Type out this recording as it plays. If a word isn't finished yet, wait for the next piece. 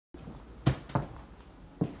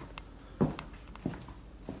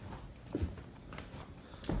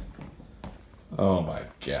Oh my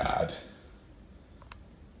God.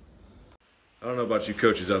 I don't know about you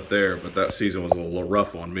coaches out there, but that season was a little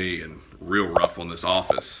rough on me and real rough on this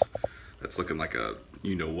office. It's looking like a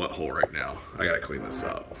you-know-what hole right now. I gotta clean this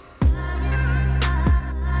up.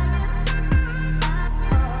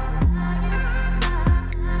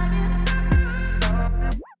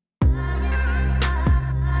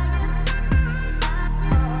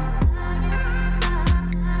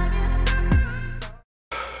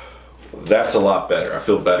 That's a lot better. I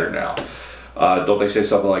feel better now. Don't they say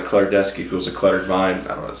something like cluttered desk equals a cluttered mind?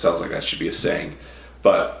 I don't know, it sounds like that should be a saying.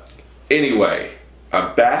 But anyway,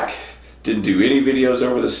 I'm back. Didn't do any videos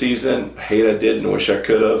over the season. Hate I didn't, wish I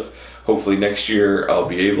could have. Hopefully next year I'll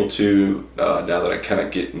be able to, now that I kind of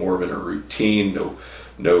get more of in a routine,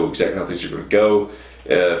 know exactly how things are going to go.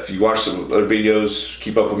 If you watch some other videos,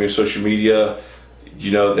 keep up with me on social media, you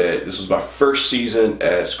know that this was my first season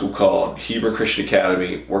at a school called Hebron Christian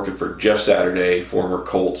Academy, working for Jeff Saturday, former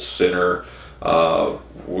Colts center.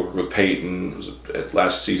 Worked with Peyton.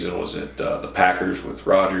 Last season was at the Packers with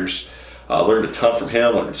Rodgers. Learned a ton from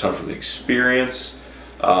him, learned a ton from the experience.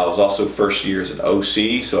 It was also first year as an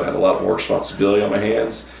OC, so I had a lot more responsibility on my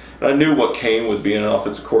hands. And I knew what came with being an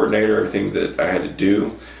offensive coordinator, everything that I had to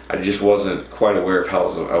do. I just wasn't quite aware of how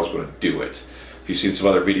I was going to do it. If you've seen some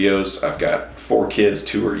other videos, I've got 4 kids,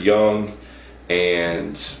 2 are young,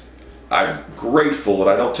 and I'm grateful that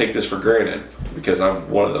I don't take this for granted because I'm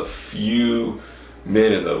one of the few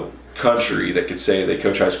men in the country that could say they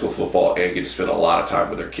coach high school football and get to spend a lot of time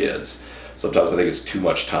with their kids. Sometimes I think it's too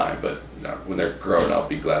much time, but when they're grown, I'll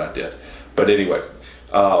be glad I did. But anyway,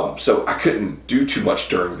 so I couldn't do too much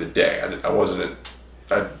during the day.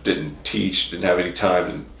 I didn't teach, didn't have any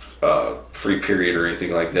time, free period or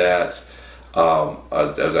anything like that. I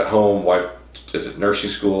was at home, wife is at nursing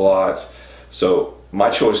school a lot. So my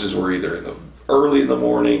choices were either early in the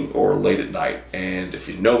morning or late at night. And if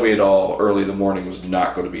you know me at all, early in the morning was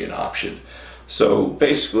not going to be an option. So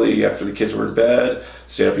basically, after the kids were in bed,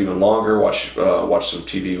 stayed up even longer, watch some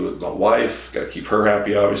TV with my wife. Got to keep her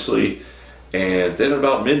happy, obviously. And then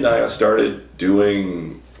about midnight, I started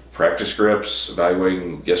doing practice scripts,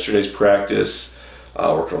 evaluating yesterday's practice,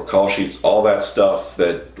 working on call sheets, all that stuff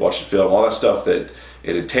watching film, all that stuff that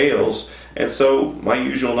it entails. And so my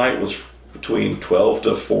usual night was between 12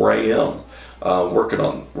 to 4 a.m. Working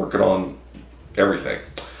on everything.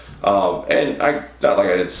 And not like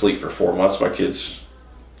I didn't sleep for 4 months. My kids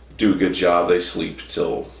do a good job. They sleep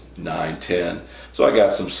till 9, 10. So I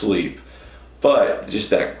got some sleep. But just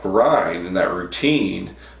that grind and that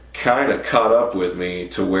routine kind of caught up with me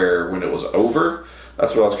to where when it was over,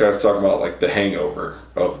 that's what I was kind of talking about, like the hangover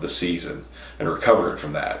of the season and recovering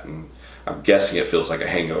from that. And I'm guessing it feels like a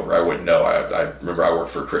hangover. I wouldn't know. I remember I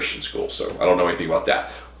worked for a Christian school, so I don't know anything about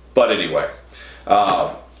that. But anyway,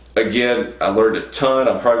 again, I learned a ton.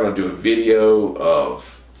 I'm probably going to do a video of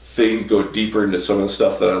things, go deeper into some of the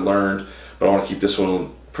stuff that I learned. But I want to keep this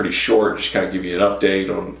one pretty short, just kind of give you an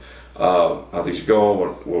update on how things are going,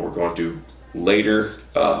 what we're going to do later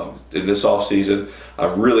in this off season.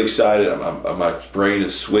 I'm really excited. My brain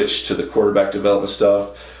is switched to the quarterback development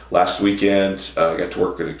stuff. Last weekend, I got to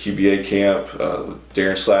work at a QBA camp with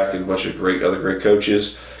Darren Slack and a bunch of other great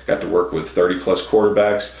coaches. Got to work with 30-plus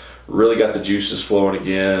quarterbacks. Really got the juices flowing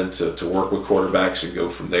again to work with quarterbacks and go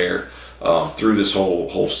from there through this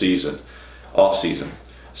whole season, off season.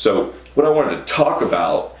 So what I wanted to talk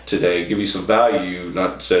about today, give you some value,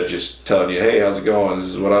 not instead of just telling you, hey, how's it going? This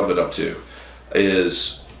is what I've been up to,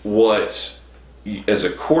 is what as a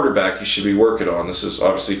quarterback you should be working on. This is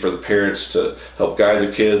obviously for the parents to help guide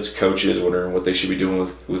their kids, coaches wondering what they should be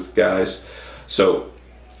doing with guys. So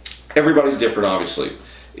everybody's different, obviously.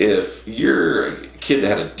 If you're a kid that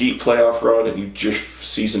had a deep playoff run and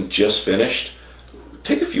season just finished,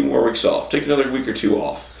 take a few more weeks off. Take another week or 2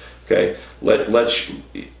 off. Okay,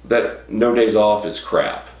 that no days off is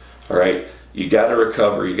crap. All right, you got to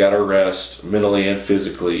recover, you got to rest mentally and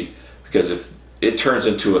physically, because if it turns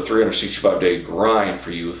into a 365-day grind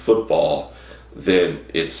for you with football, then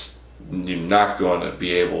you're not going to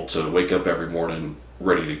be able to wake up every morning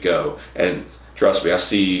ready to go. And trust me, I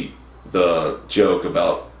see the joke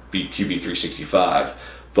about QB 365,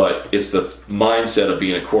 but it's the mindset of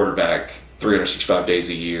being a quarterback 365 days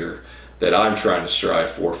a year that I'm trying to strive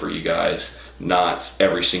for you guys. Not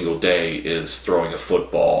every single day is throwing a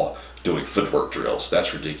football, doing footwork drills.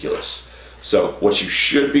 That's ridiculous. So what you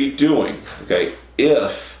should be doing, okay,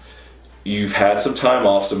 if you've had some time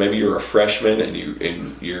off, so maybe you're a freshman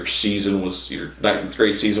and your season was, your 9th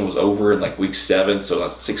grade season was over in like week 7, so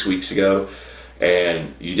that's 6 weeks ago,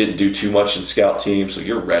 and you didn't do too much in scout team, so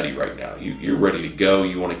you're ready right now. You're ready to go.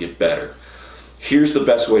 You want to get better. here's the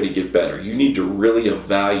best way to get better. You need to really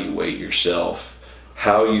evaluate yourself,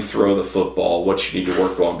 how you throw the football, what you need to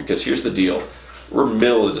work on, because here's the deal. We're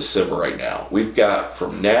middle of December right now. We've got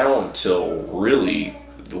from now until really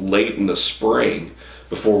late in the spring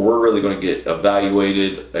before we're really going to get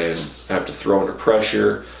evaluated and have to throw under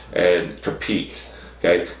pressure and compete.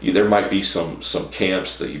 Okay, there might be some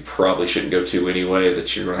camps that you probably shouldn't go to anyway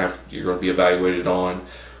that you're going to be evaluated on,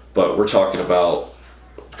 but we're talking about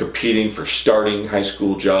competing for starting high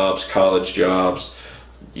school jobs, college jobs,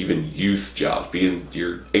 even youth jobs, being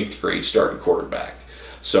your 8th grade starting quarterback.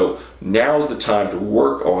 So now's the time to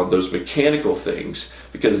work on those mechanical things,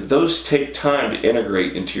 because those take time to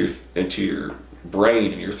integrate into your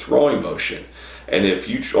brain and your throwing motion. And if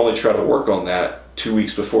you only try to work on that 2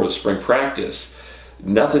 weeks before the spring practice,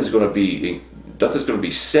 nothing's going to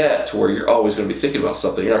be set to where you're always going to be thinking about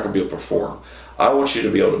something. You're not going to be able to perform. I want you to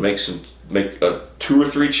be able to make 2 or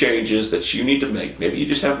 3 changes that you need to make. Maybe you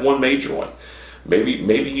just have one major one.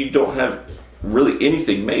 Maybe you don't have really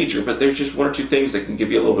anything major, but there's just 1 or 2 things that can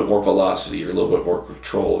give you a little bit more velocity or a little bit more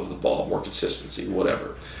control of the ball, more consistency,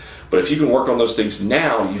 whatever. But if you can work on those things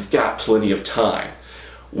now, you've got plenty of time.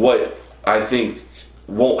 What I think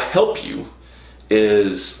won't help you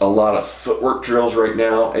is a lot of footwork drills right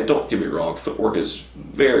now. And don't get me wrong, footwork is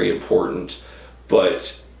very important,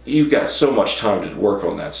 but you've got so much time to work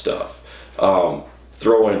on that stuff.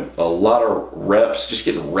 Throwing a lot of reps, just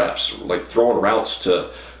getting reps, like throwing routes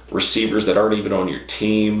to receivers that aren't even on your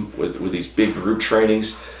team with these big group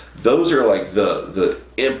trainings. Those are like the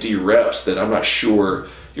empty reps that I'm not sure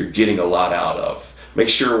you're getting a lot out of. Make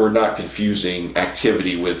sure we're not confusing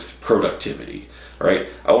activity with productivity, right?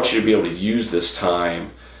 I want you to be able to use this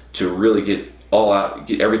time to really get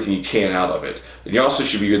everything you can out of it. And you also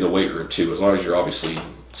should be in the weight room too, as long as you're obviously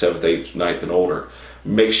 7th, 8th, 9th, and older.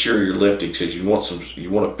 Make sure you're lifting, because you want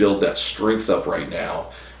to build that strength up right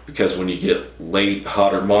now. Because when you get late,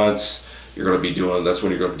 hotter months, that's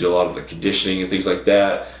when you're going to do a lot of the conditioning and things like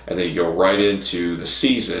that, and then you go right into the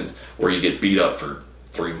season where you get beat up for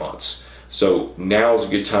 3 months. So now is a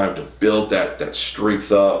good time to build that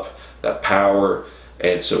strength up, that power,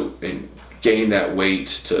 and gain that weight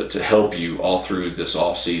to help you all through this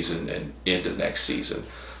off season and into next season.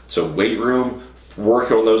 So weight room, work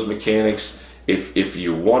on those mechanics. If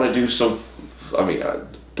you want to do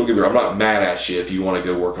don't get me wrong, I'm not mad at you if you want to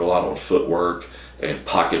go work a lot on footwork and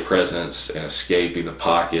pocket presence and escaping the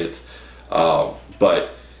pocket.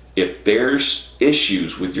 But if there's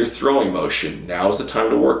issues with your throwing motion, now's the time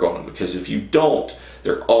to work on them, because if you don't,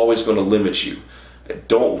 they're always going to limit you.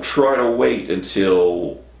 Don't try to wait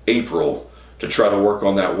until April to try to work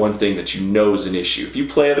on that one thing that you know is an issue. If you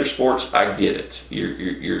play other sports, I get it.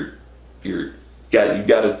 You've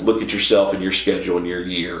got to look at yourself and your schedule and your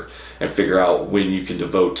year and figure out when you can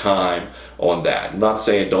devote time on that. I'm not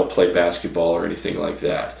saying don't play basketball or anything like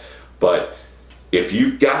that, but if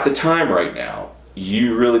you've got the time right now,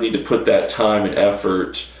 you really need to put that time and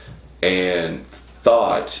effort and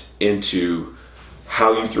thought into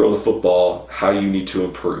how you throw the football, how you need to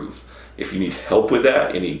improve. If you need help with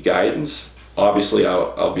that, any guidance, obviously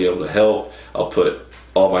I'll be able to help. I'll put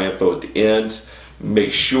all my info at the end.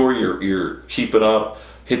 Make sure you're keeping up.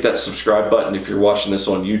 Hit that subscribe button if you're watching this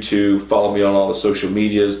on YouTube. Follow me on all the social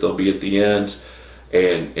medias. They'll be at the end.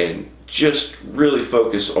 And just really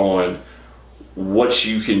focus on what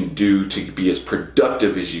you can do to be as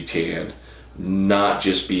productive as you can, not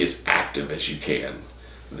just be as active as you can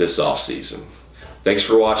this off season. Thanks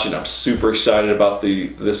for watching. I'm super excited about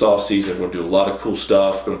this off season. We're going to do a lot of cool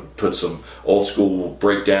stuff. We're going to put some old school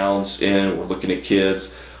breakdowns in. We're looking at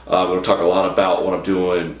kids. We're going to talk a lot about what I'm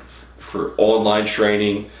doing for online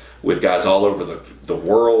training with guys all over the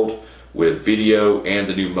world, with video and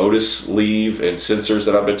the new Modus leave and sensors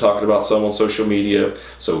that I've been talking about some on social media.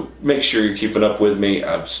 So make sure you're keeping up with me.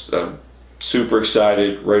 I'm super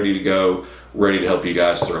excited, ready to go, ready to help you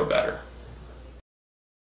guys throw better.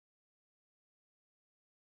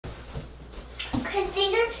 Because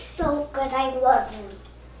these are so good, I love them.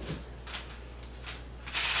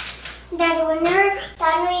 Daddy, when they're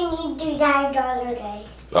done, we need to die the other day.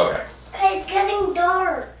 Okay. It's getting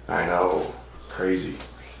dark. I know. Crazy.